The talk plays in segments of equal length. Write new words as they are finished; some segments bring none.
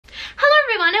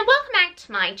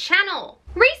my channel.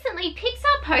 Recently,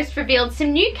 Pixar Post revealed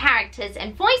some new characters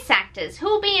and voice actors who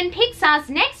will be in Pixar's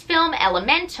next film,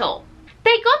 Elemental.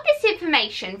 They got this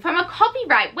information from a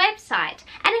copyright website,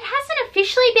 and it hasn't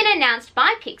officially been announced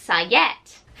by Pixar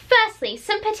yet. Firstly,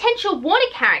 some potential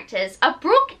water characters are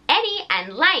Brooke, Eddie,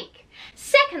 and Lake.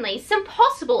 Secondly, some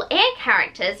possible air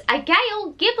characters are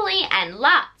Gale, Ghibli, and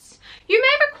Lutz. You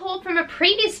may recall from a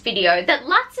previous video that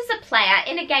Lutz is a player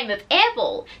in a game of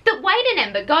airball that Wade and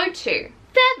Ember go to.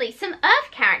 Thirdly, some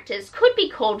Earth characters could be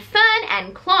called Fern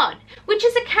and Claude, which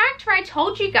is a character I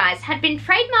told you guys had been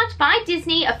trademarked by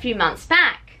Disney a few months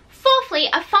back. Fourthly,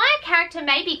 a fire character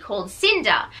may be called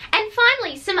Cinder. And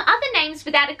finally, some other names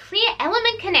without a clear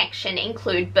element connection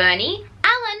include Bernie,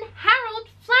 Alan, Harold,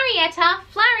 Flarietta,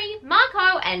 Flurry,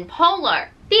 Marco, and Polo.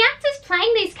 The actors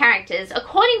playing these characters,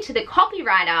 according to the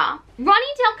copyright, are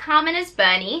Ronnie Del Carmen as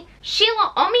Bernie,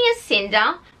 Sheila Omi as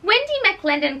Cinder, Wendy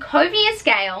McLendon-Covey as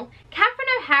Gale, Catherine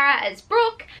O'Hara as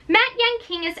Brooke, Matt Yang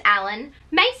King as Alan,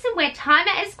 Mason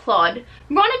Wertheimer as Claude,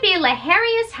 Ronabir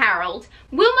Lahiri as Harold,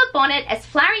 Wilma Bonnet as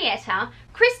Flarietta,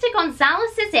 Krista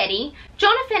Gonzalez as Eddie,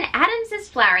 Jonathan Adams as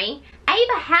Flurry,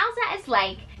 Ava Hauser as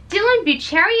Lake, Dylan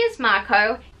Bucheri as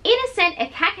Marco, Innocent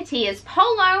Ekakati as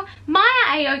Polo, Maya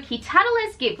Aoki Tuttle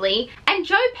as Ghibli, and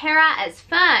Joe Pera as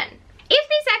Fern. If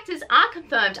these actors are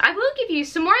confirmed, I will give you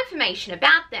some more information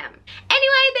about them.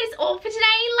 Anyway, that is all for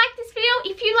today. Like this video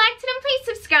if you liked it, and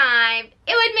please subscribe.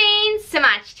 It would mean so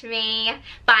much to me.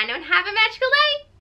 Bye now and have a magical day.